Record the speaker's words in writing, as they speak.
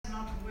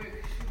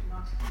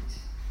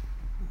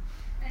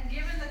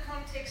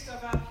context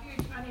of our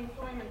huge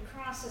unemployment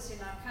crisis in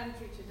our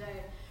country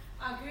today,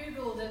 I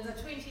googled and the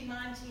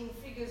 2019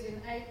 figures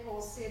in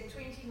April said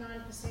 29%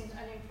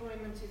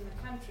 unemployment in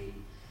the country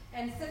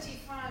and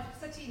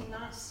 37% in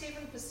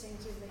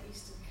the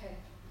Eastern Cape.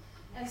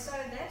 And so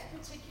that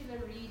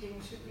particular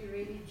reading should be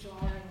really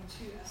jarring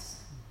to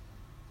us.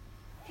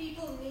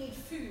 People need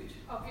food,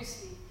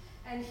 obviously.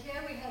 And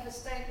here we have a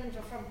statement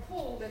from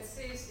Paul that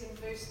says in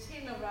verse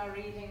 10 of our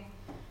reading,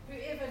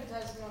 whoever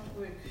does not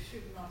work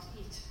should not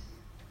eat.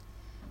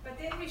 But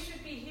then we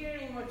should be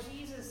hearing what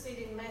Jesus said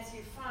in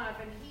Matthew 5,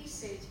 and he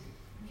said,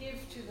 give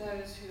to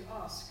those who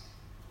ask.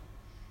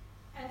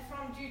 And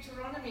from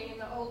Deuteronomy in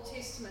the Old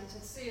Testament,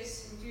 it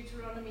says in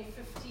Deuteronomy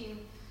 15,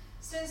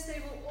 since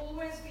there will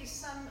always be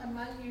some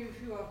among you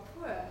who are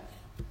poor,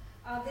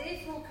 I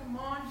therefore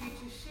command you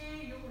to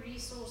share your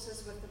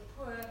resources with the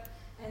poor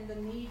and the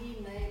needy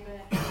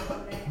neighbor in your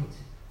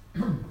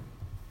land.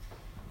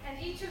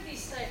 And each of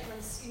these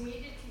statements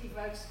immediately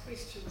evokes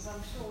questions,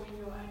 I'm sure, in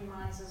your own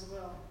minds as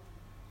well.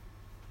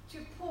 To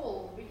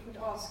Paul, we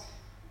could ask,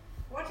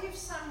 what if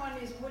someone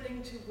is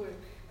willing to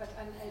work but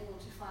unable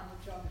to find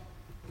a job?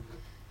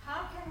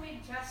 How can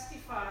we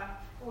justify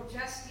or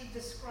justly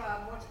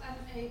describe what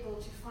unable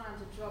to find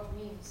a job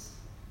means?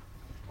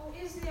 Or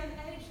is there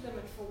an age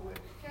limit for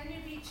work? Can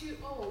you be too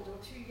old or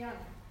too young?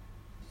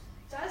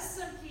 Does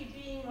simply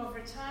being of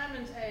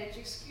retirement age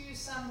excuse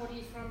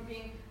somebody from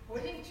being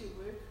willing to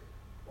work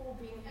or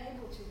being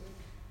able to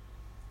work?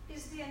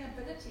 Is there an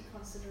ability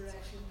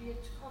consideration, be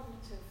it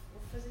cognitive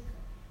or physical?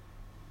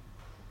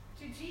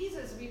 To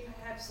Jesus, we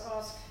perhaps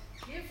ask,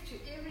 give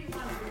to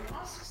everyone who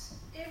asks.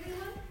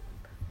 Everyone?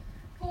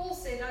 Paul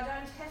said, I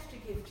don't have to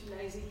give to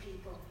lazy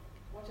people.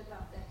 What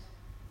about that?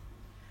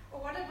 Or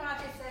what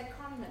about if they're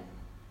conmen,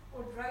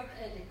 or drug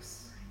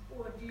addicts,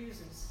 or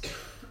abusers,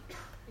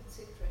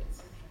 etc.,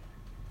 etc.?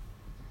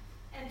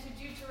 And to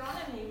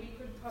Deuteronomy, we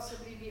could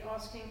possibly be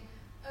asking,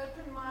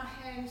 open my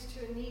hands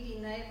to a needy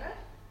neighbor.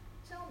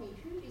 Tell me,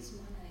 who is my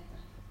neighbor?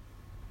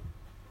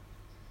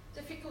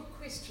 Difficult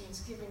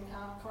questions given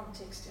our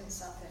context in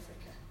South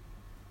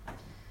Africa.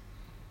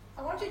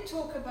 I want to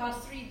talk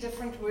about 3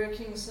 different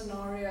working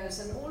scenarios,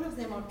 and all of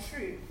them are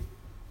true.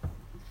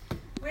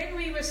 When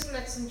we were still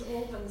at St.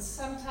 Albans,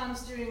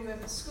 sometimes during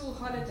the school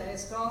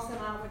holidays, Garth and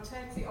I would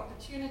take the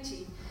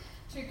opportunity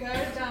to go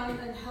down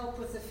and help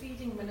with the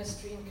feeding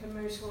ministry in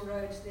Commercial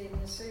Road there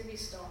in the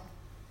Service Star.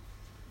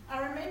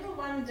 I remember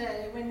one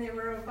day when there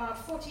were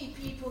about 40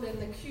 people in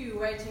the queue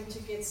waiting to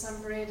get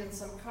some bread and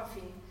some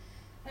coffee,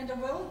 and a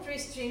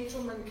well-dressed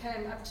gentleman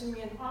came up to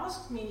me and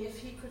asked me if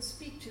he could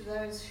speak to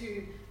those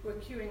who were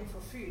queuing for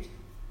food.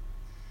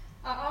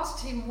 I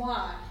asked him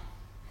why,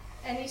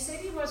 and he said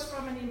he was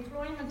from an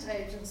employment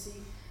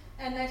agency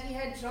and that he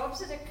had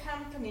jobs at a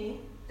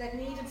company that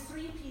needed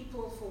 3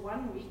 people for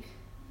 1 week,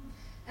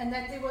 and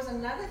that there was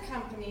another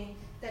company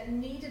that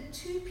needed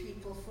 2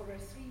 people for a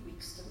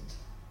 3-week stint.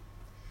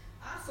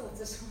 I thought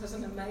this was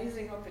an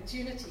amazing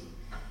opportunity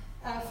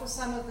for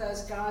some of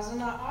those guys,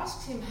 and I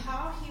asked him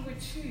how he would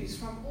choose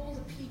from all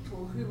the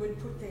people who would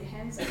put their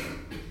hands up.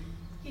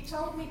 He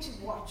told me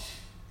to watch,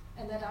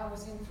 and that I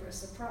was in for a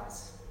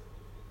surprise.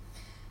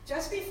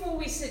 Just before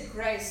we said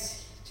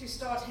grace to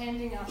start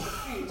handing out the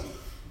food,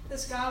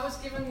 this guy was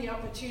given the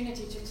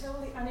opportunity to tell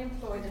the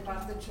unemployed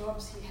about the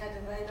jobs he had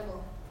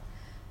available.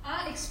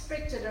 I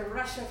expected a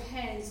rush of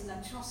hands and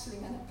a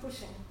jostling and a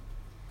pushing.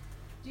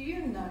 Do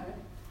you know,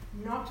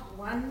 not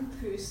one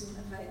person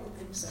availed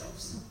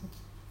themselves.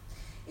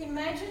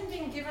 Imagine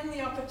being given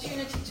the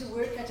opportunity to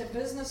work at a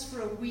business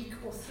for a week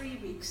or 3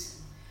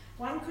 weeks.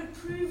 One could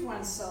prove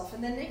oneself,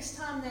 and the next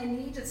time they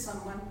needed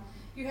someone,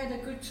 you had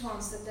a good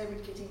chance that they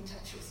would get in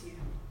touch with you.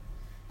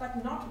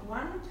 But not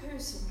one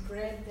person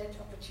grabbed that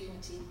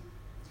opportunity.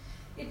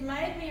 It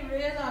made me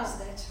realize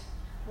that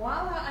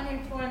while our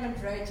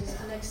unemployment rate is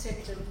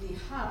unacceptably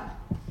high,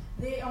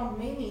 there are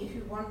many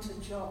who want a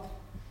job,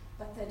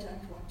 but they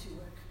don't want to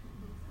work.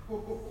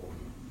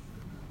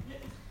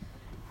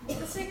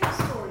 The second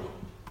story.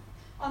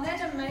 On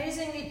that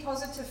amazingly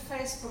positive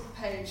Facebook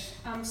page,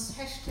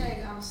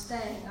 hashtag I'm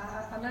staying,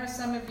 I know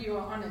some of you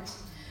are on it,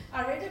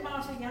 I read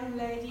about a young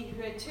lady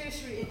who had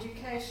tertiary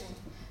education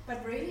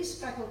but really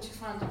struggled to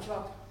find a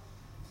job.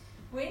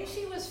 When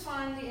she was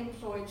finally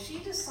employed, she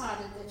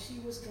decided that she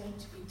was going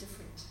to be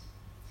different.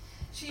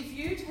 She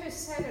viewed her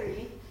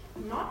salary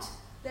not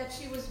that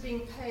she was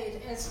being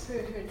paid as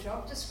per her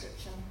job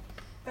description,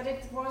 but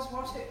it was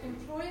what her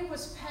employer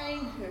was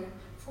paying her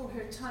for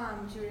her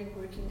time during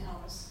working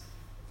hours.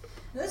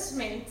 This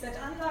meant that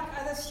unlike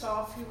other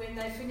staff who, when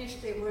they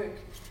finished their work,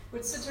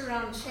 would sit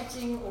around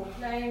chatting or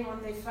playing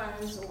on their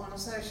phones or on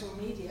social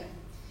media,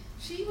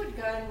 she would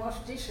go and wash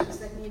dishes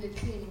that needed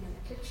cleaning in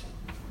the kitchen.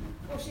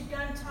 Or she'd go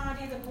and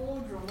tidy the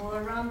boardroom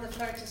or around the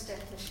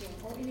photostat machine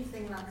or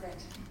anything like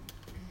that.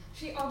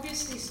 She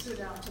obviously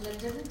stood out, and it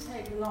didn't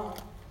take long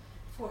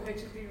for her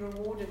to be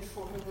rewarded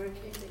for her work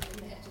ethic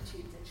and the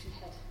attitude that she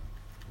had.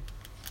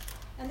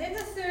 And then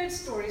the third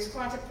story is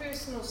quite a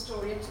personal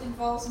story. It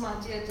involves my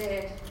dear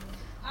dad.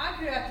 I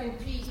grew up in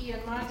PE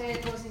and my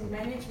dad was in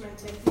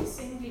management at the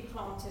assembly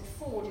plant at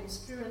Ford in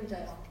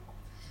Struendale.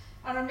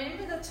 I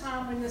remember the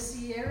time when the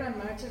Sierra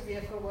motor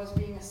vehicle was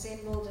being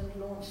assembled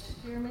and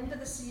launched. Do you remember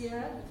the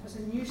Sierra? It was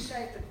a new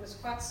shape, it was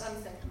quite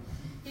something.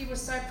 He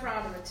was so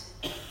proud of it.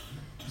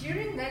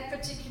 During that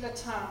particular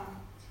time,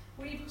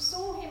 we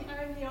saw him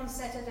only on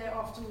Saturday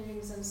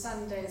afternoons and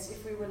Sundays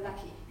if we were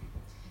lucky.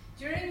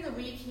 During the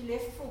week, he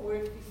left for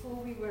work before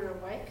we were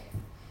awake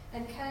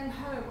and came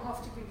home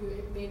after we were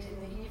in bed in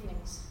the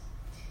evenings.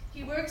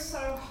 He worked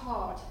so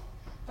hard,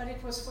 but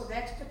it was for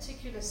that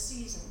particular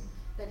season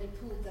that he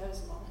pulled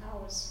those long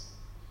hours.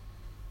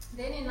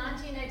 Then in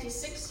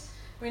 1986,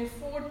 when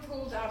Ford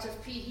pulled out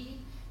of PE,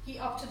 he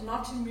opted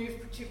not to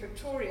move to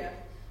Pretoria,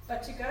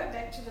 but to go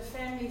back to the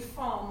family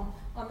farm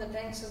on the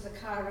banks of the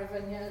Kei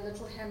River near a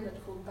little hamlet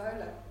called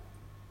Bolo.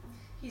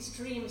 His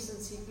dream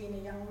since he'd been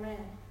a young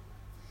man.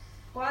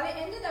 While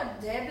he ended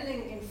up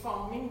dabbling in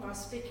farming by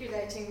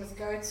speculating with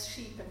goats,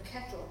 sheep and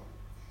cattle,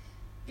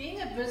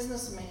 being a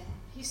businessman,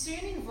 he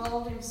soon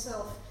involved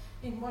himself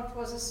in what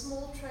was a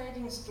small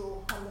trading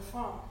store on the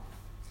farm.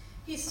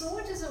 He saw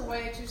it as a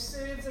way to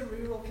serve the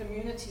rural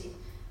community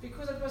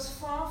because it was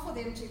far for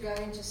them to go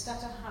into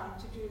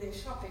Stutterheim to do their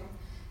shopping,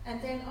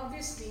 and then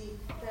obviously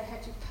they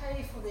had to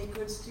pay for their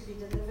goods to be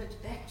delivered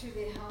back to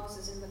their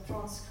houses in the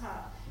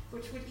Transkei,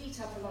 which would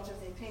eat up a lot of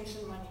their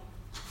pension money.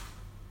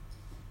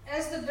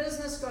 As the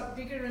business got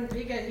bigger and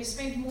bigger, he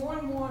spent more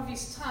and more of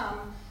his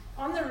time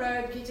on the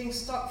road getting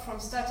stock from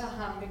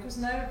Stutterheim because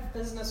no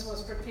business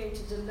was prepared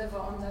to deliver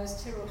on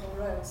those terrible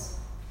roads.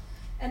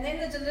 And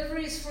then the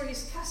deliveries for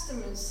his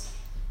customers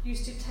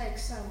used to take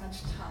so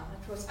much time.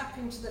 It was up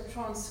into the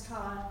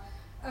Transkei,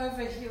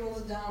 over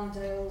hills, down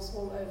dales,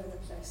 all over the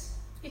place.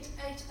 It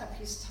ate up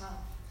his time.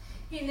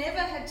 He never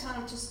had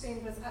time to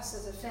spend with us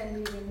as a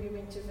family when we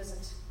went to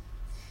visit.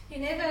 He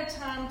never had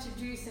time to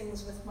do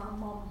things with my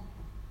mom.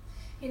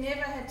 He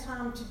never had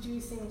time to do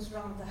things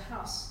around the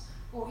house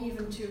or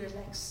even to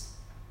relax.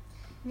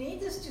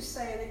 Needless to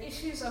say, the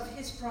issues of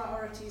his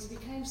priorities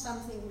became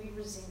something we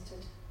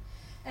resented.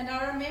 And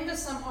I remember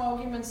some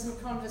arguments and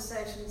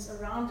conversations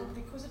around it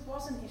because it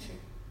was an issue.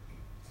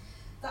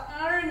 The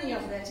irony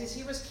of that is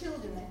he was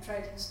killed in that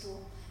trading store,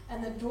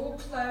 and the door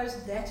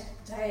closed that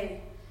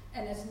day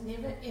and has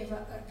never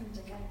ever opened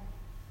again.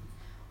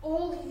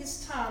 All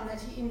his time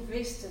that he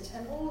invested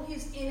and all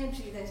his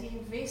energy that he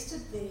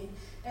invested there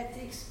at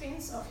the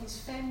expense of his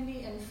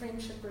family and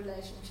friendship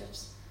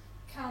relationships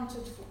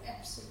counted for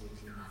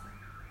absolutely nothing.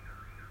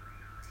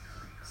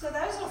 So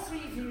those are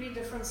three very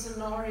different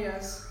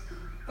scenarios,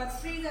 but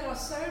three that are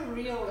so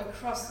real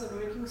across the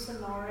working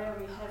scenario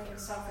we have in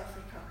South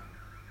Africa.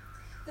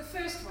 The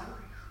first one,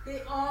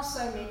 there are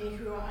so many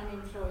who are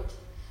unemployed.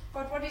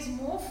 But what is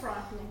more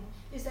frightening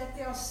is that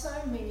there are so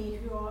many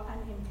who are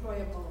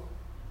unemployable.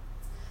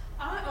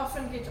 I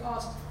often get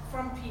asked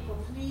from people,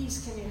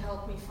 please can you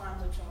help me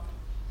find a job?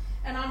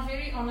 And I'm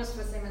very honest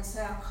with them and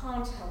say, I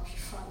can't help you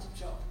find a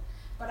job,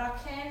 but I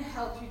can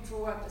help you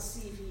draw up a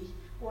CV,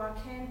 or I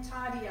can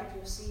tidy up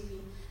your CV,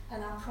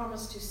 and I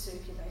promise to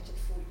circulate it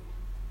for you.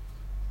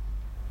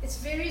 It's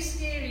very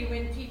scary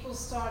when people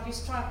start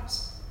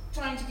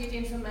trying to get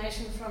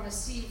information from a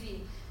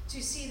CV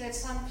to see that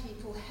some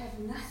people have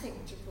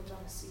nothing to put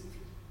on a CV.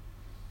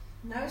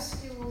 No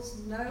skills,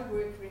 no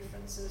work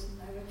references,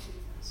 no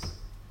achievements.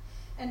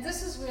 And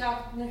this is where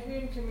our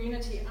Nahoon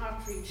community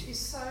outreach is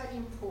so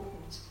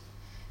important.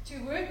 To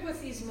work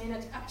with these men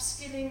at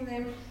upskilling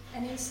them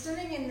and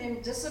instilling in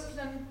them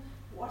discipline,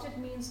 what it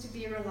means to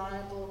be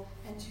reliable,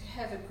 and to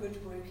have a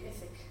good work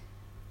ethic.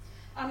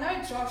 I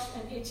know Josh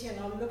and Etienne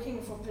are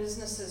looking for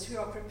businesses who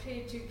are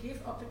prepared to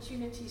give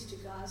opportunities to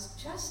guys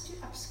just to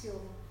upskill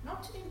them,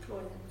 not to employ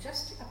them,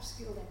 just to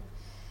upskill them.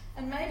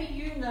 And maybe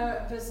you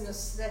know a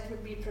business that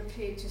would be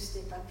prepared to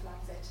step up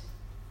like that.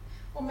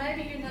 Or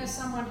maybe you know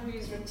someone who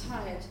is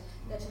retired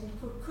that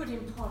could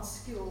impart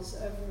skills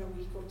over a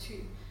week or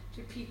two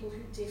to people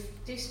who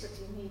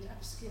desperately need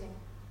upskilling.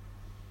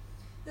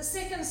 The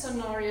second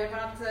scenario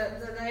about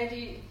the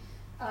lady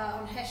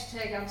on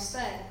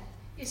 #I'mStaying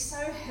is so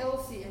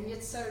healthy and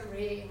yet so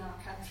rare in our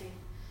country.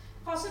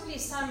 Possibly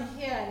some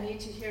here need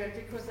to hear it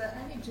because they're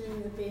only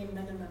doing the bare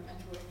minimum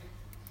at work.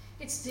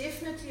 It's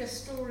definitely a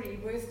story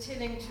worth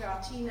telling to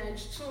our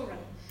teenage children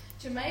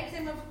to make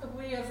them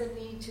aware of the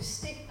need to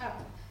step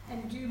up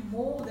and do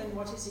more than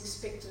what is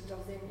expected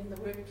of them in the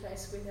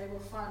workplace where they will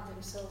find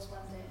themselves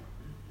one day.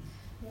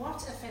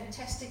 What a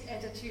fantastic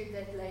attitude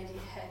that lady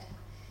had.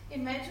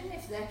 Imagine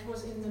if that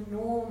was the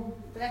norm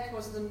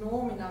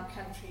in our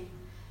country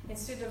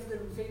instead of the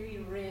very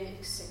rare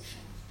exception.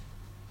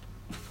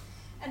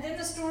 And then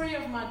the story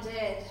of my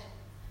dad.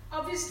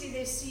 Obviously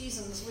there's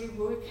seasons where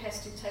work has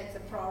to take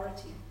the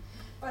priority,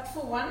 but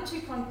for one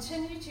to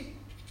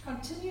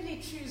continually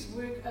choose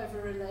work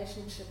over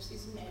relationships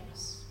is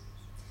madness.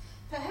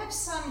 Perhaps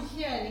some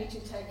here need to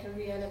take a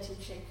reality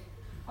check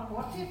on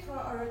what their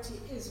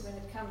priority is when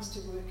it comes to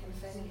work and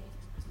family.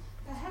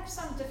 Perhaps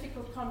some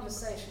difficult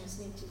conversations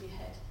need to be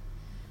had.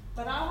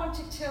 But I want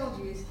to tell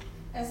you,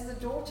 as the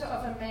daughter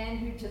of a man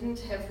who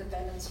didn't have the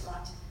balance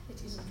right,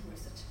 it isn't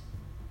worth it,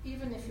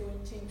 even if your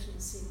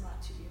intentions seem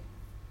right to you.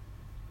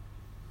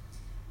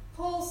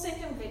 Paul's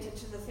second letter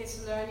to the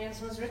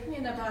Thessalonians was written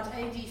in about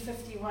AD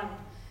 51,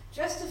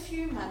 just a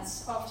few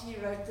months after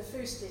he wrote the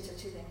first letter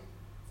to them.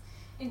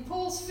 In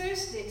Paul's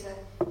first letter,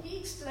 he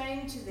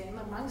explained to them,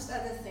 amongst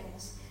other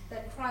things,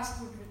 that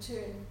Christ would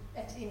return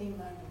at any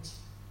moment.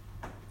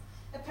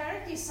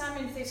 Apparently some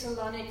in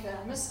Thessalonica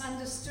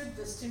misunderstood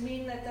this to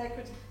mean that they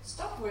could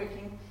stop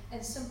working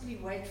and simply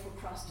wait for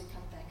Christ to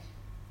come back.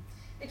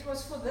 It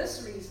was for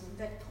this reason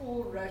that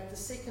Paul wrote the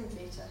second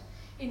letter,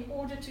 in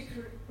order to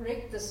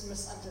correct this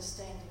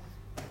misunderstanding.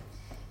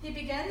 He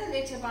began the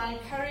letter by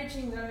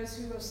encouraging those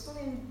who were still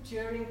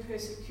enduring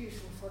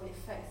persecution for their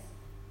faith.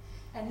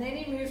 And then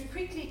he moved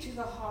quickly to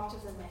the heart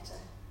of the matter.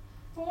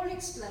 Paul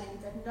explained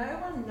that no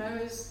one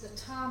knows the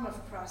time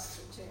of Christ's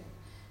return,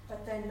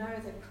 but they know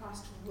that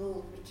Christ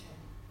will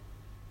return.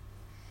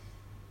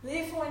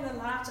 Therefore, in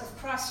the light of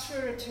Christ's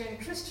sure return,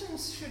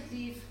 Christians should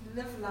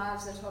live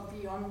lives that are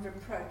beyond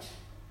reproach.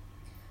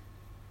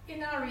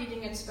 In our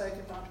reading, it spoke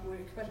about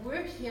work, but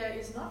work here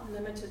is not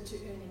limited to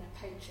earning a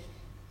paycheck.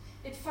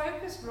 It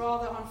focused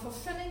rather on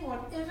fulfilling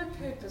whatever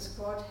purpose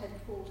God had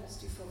called us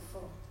to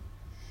fulfill.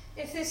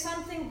 If there's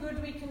something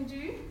good we can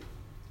do,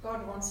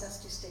 God wants us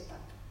to step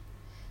up.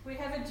 We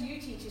have a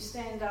duty to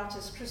stand out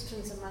as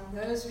Christians among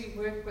those we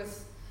work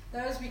with,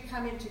 those we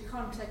come into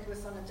contact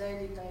with on a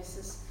daily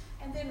basis,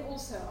 and then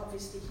also,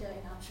 obviously, here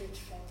in our church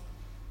family.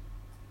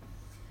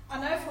 I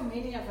know for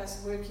many of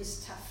us, work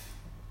is tough.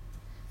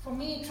 For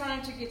me,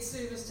 trying to get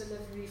service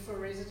delivery for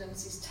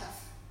residents is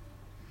tough.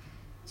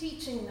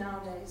 Teaching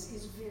nowadays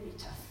is very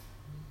tough.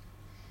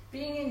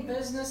 Being in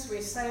business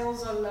where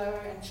sales are low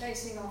and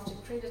chasing after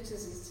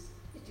creditors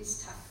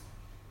is tough.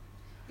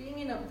 Being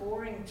in a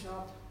boring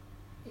job,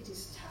 it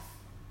is tough.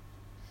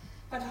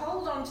 But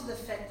hold on to the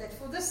fact that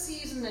for this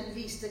season at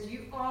least, that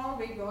you are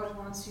where God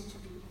wants you to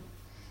be.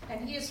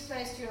 And He has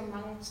placed you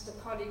amongst the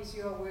colleagues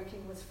you are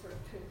working with for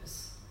a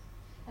purpose.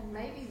 And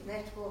maybe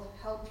that will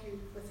help you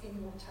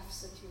within your tough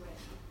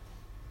situation.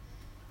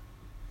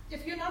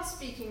 If you're not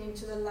speaking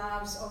into the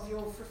lives of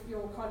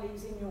your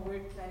colleagues in your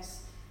workplace,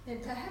 then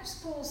perhaps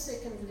Paul's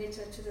second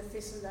letter to the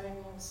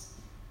Thessalonians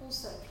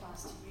also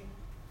applies to you.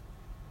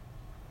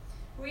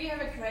 We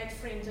have a great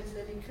friend of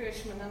Lily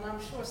Kirschman, and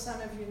I'm sure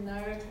some of you know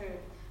her,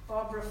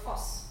 Barbara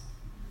Voss,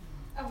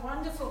 a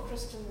wonderful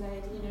Christian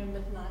lady in her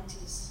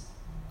mid-90s.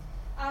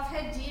 I've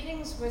had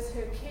dealings with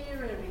her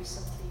carer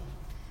recently,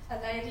 a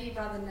lady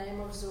by the name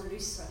of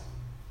Zoliswa.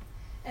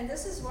 And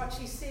this is what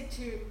she said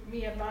to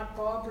me about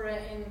Barbara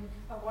in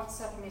a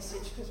WhatsApp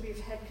message, because we've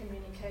had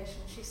communication.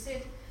 She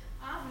said,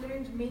 I've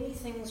learned many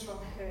things from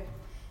her,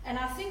 and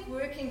I think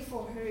working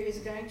for her is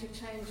going to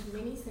change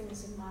many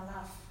things in my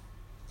life.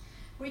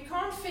 We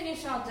can't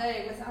finish our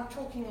day without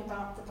talking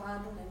about the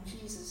Bible and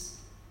Jesus.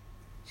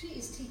 She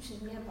is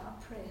teaching me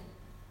about prayer.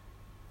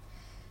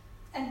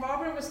 And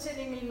Barbara was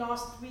telling me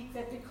last week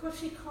that because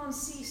she can't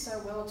see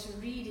so well to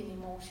read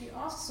anymore, she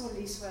asked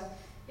Zoliswa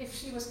if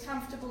she was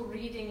comfortable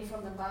reading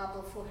from the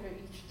Bible for her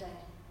each day.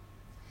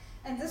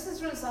 And this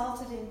has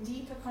resulted in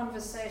deeper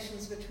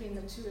conversations between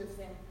the two of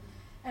them.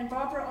 And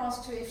Barbara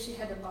asked her if she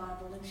had a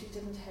Bible, and she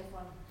didn't have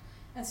one.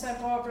 And so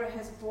Barbara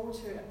has bought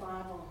her a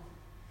Bible.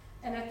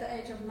 And at the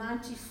age of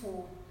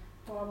 94,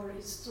 Barbara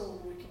is still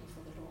working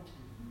for the Lord.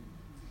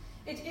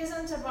 It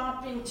isn't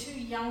about being too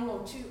young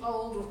or too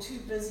old or too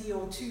busy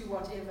or too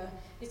whatever.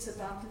 It's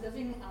about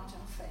living out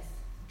our faith.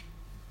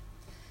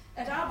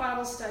 At our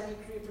Bible study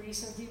group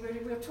recently,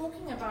 we were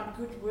talking about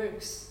good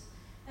works,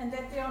 and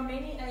that there are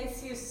many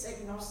atheists,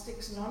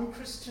 agnostics,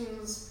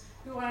 non-Christians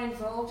who are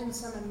involved in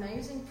some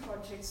amazing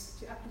projects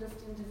to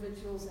uplift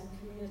individuals and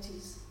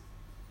communities.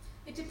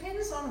 It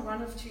depends on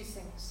one of two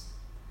things.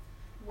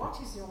 What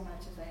is your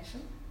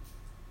motivation?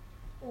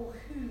 Or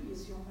who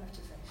is your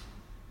motivation?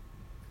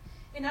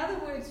 In other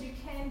words, you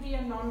can be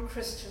a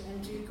non-Christian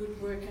and do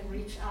good work and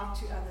reach out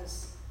to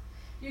others.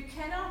 You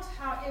cannot,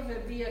 however,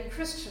 be a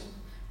Christian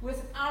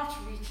without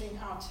reaching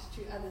out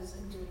to others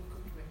and doing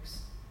good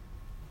works.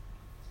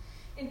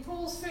 In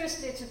Paul's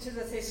first letter to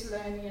the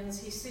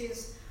Thessalonians, he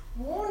says,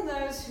 warn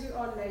those who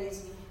are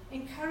lazy,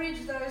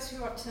 encourage those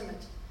who are timid,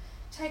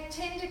 take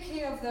tender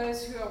care of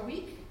those who are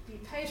weak, be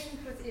patient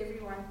with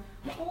everyone,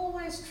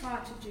 always try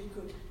to do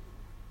good.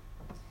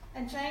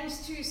 And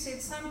James 2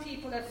 said, some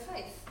people have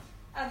faith,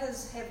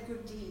 others have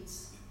good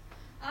deeds.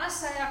 I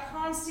say I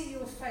can't see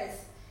your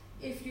faith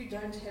if you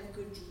don't have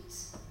good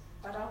deeds,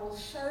 but I will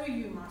show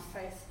you my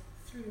faith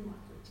through my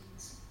good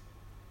deeds.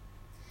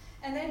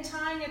 And then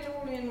tying it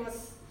all in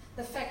with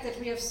the fact that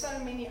we have so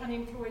many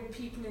unemployed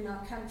people in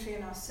our country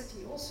and our city,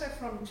 also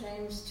from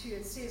James 2,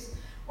 it says,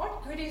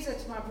 what good is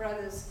it, my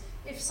brothers,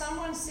 if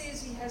someone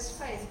says he has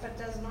faith but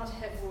does not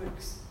have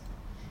works?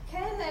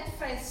 Can that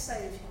faith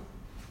save him?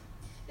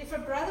 If a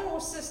brother or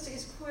sister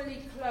is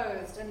poorly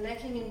clothed and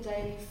lacking in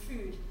daily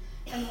food,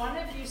 and one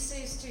of you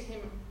says to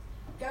him,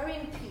 go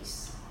in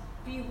peace,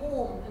 be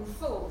warm and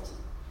filled,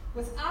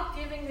 without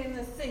giving them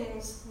the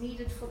things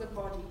needed for the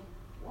body,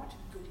 what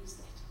good is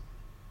that?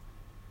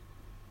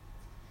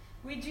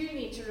 We do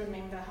need to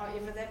remember,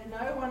 however, that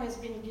no one has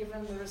been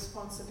given the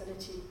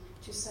responsibility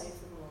to save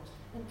the world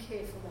and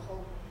care for the whole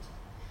world.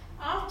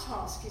 Our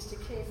task is to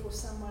care for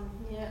someone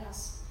near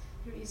us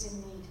who is in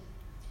need.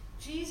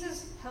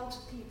 Jesus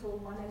helped people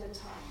one at a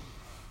time.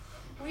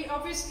 We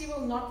obviously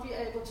will not be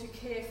able to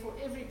care for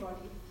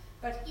everybody,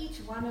 but each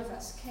one of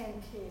us can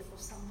care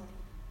for somebody.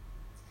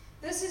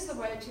 This is the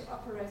way to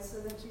operate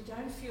so that you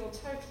don't feel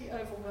totally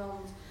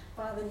overwhelmed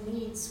by the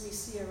needs we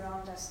see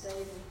around us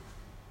daily.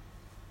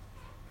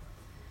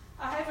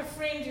 I have a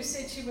friend who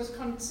said she was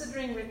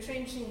considering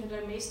retrenching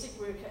her domestic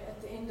worker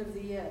at the end of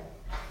the year,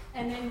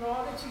 and then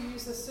rather to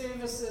use the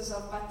services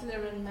of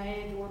butler and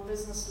maid or a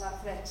business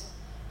like that.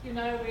 You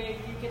know, where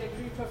you get a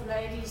group of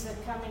ladies that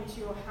come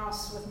into your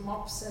house with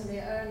mops and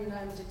their own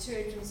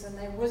detergents, and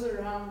they whiz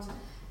around,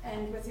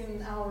 and within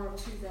an hour or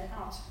two they're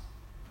out.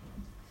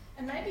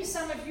 And maybe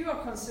some of you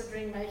are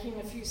considering making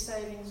a few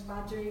savings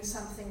by doing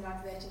something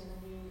like that in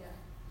the new year.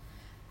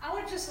 I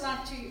would just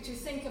like to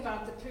think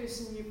about the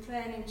person you're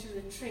planning to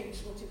retrench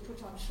or to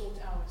put on short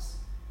hours.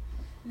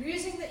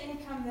 Losing the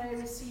income they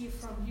receive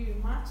from you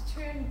might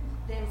turn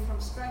them from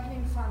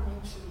struggling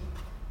financially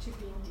to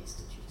being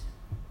destitute.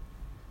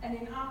 And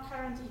in our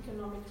current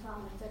economic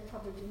climate, they're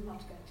probably not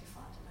going to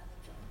find another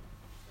job.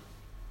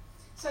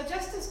 So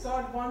just as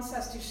God wants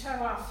us to show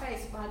our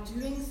faith by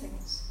doing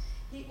things,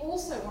 He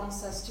also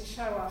wants us to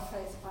show our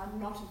faith by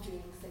not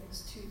doing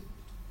things too.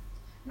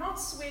 Not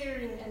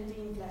swearing and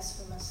being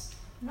blasphemous,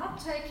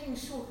 not taking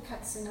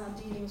shortcuts in our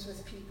dealings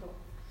with people,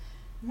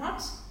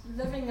 not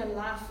living a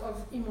life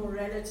of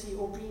immorality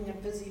or being a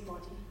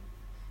busybody,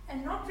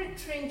 and not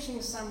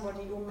retrenching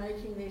somebody or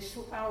making their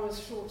hours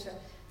shorter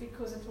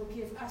because it will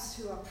give us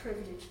who are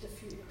privileged a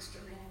few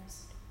extra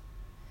rands.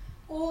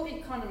 All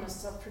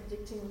economists are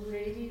predicting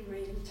really,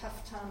 really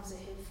tough times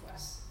ahead for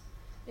us.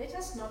 Let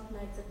us not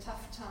make the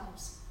tough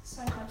times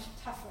so much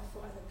tougher for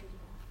other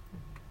people.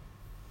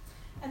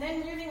 And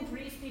then moving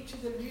briefly to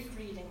the Luke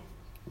reading.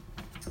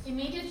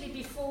 Immediately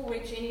before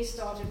where Jenny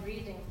started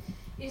reading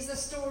is the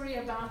story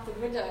about the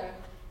widow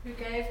who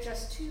gave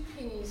just 2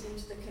 pennies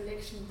into the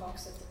collection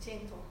box at the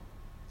temple.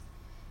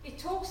 It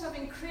talks of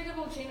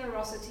incredible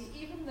generosity,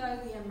 even though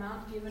the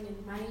amount given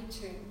in money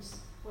terms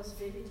was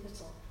very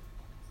little.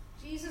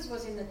 Jesus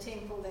was in the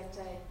temple that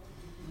day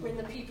when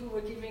the people were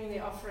giving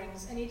their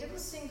offerings, and He didn't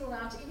single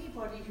out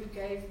anybody who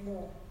gave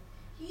more.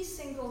 He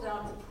singled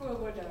out the poor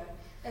widow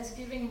as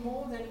giving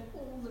more than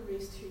all the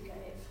rest who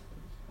gave,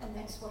 and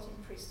that's what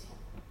impressed Him.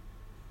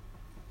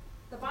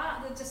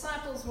 The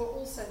disciples were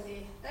also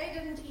there. They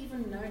didn't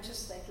even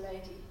notice that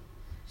lady.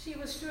 She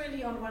was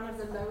surely on one of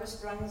the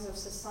lowest rungs of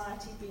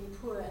society, being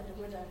poor and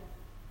a widow.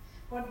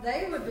 What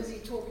they were busy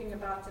talking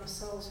about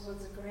themselves was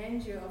the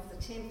grandeur of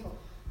the temple.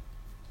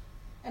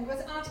 And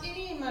without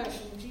any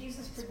emotion,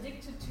 Jesus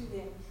predicted to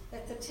them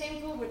that the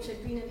temple, which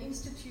had been an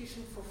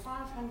institution for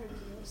 500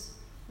 years,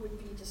 would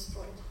be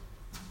destroyed.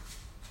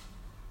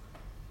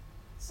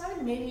 So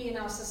many in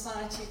our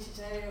society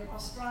today are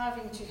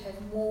striving to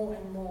have more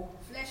and more.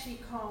 Flashy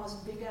cars,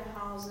 bigger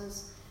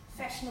houses,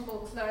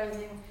 fashionable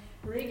clothing,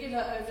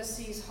 regular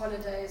overseas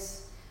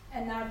holidays,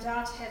 and no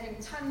doubt having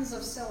tons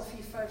of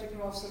selfie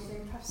photographs of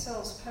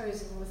themselves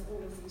posing with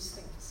all of these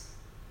things.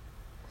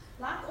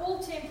 Like all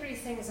temporary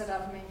things that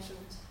I've mentioned,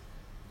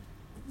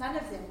 none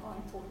of them are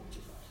important to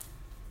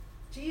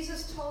God.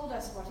 Jesus told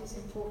us what is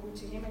important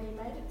to Him, and He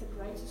made it the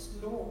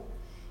greatest law.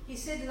 He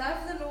said,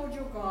 love the Lord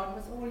your God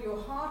with all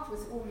your heart,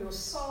 with all your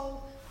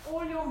soul,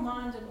 all your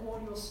mind, and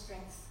all your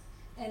strength,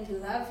 and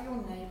love your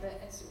neighbor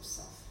as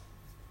yourself.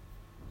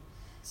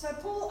 So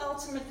Paul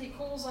ultimately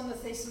calls on the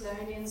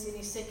Thessalonians in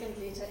his second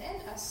letter,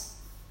 and us,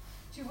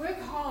 to work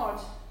hard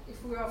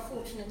if we are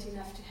fortunate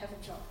enough to have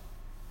a job,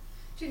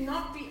 to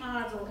not be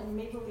idle and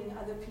meddle in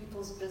other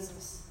people's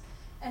business,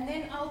 and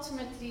then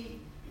ultimately,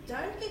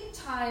 don't get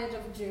tired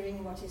of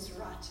doing what is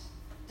right.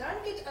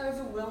 Don't get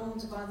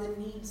overwhelmed by the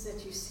needs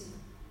that you see.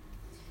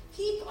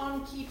 Keep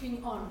on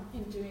keeping on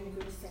in doing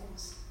good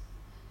things.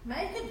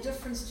 Make a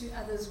difference to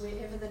others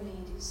wherever the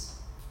need is.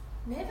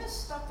 Never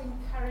stop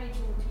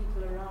encouraging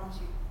people around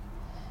you.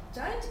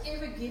 Don't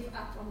ever give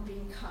up on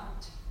being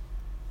kind.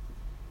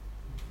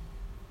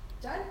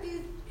 Don't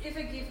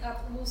ever give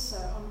up also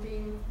on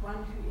being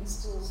one who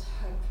instills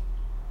hope.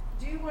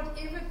 Do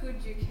whatever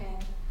good you can,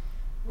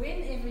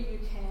 whenever you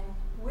can,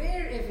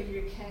 wherever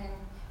you can,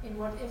 in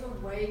whatever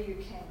way you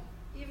can,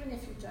 even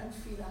if you don't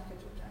feel like it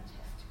or don't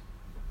have to.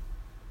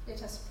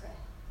 Let us pray.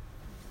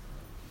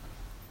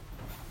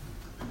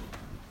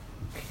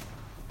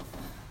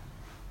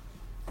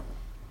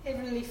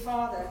 Heavenly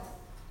Father,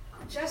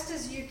 just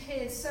as you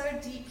cared so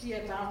deeply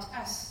about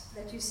us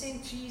that you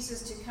sent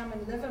Jesus to come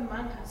and live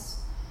among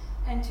us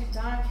and to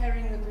die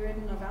carrying the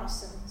burden of our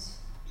sins,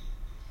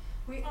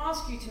 we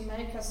ask you to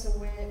make us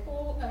aware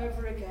all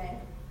over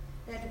again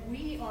that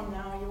we are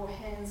now your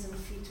hands and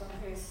feet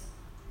on earth,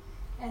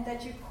 and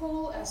that you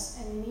call us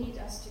and need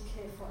us to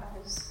care for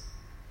others.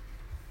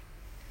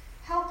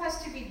 Help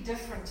us to be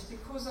different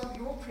because of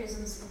your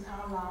presence in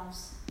our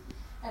lives,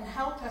 and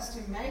help us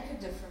to make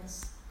a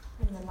difference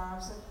in the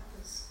lives of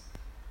others.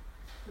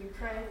 We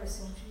pray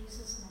this in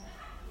Jesus'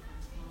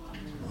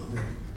 name. Amen.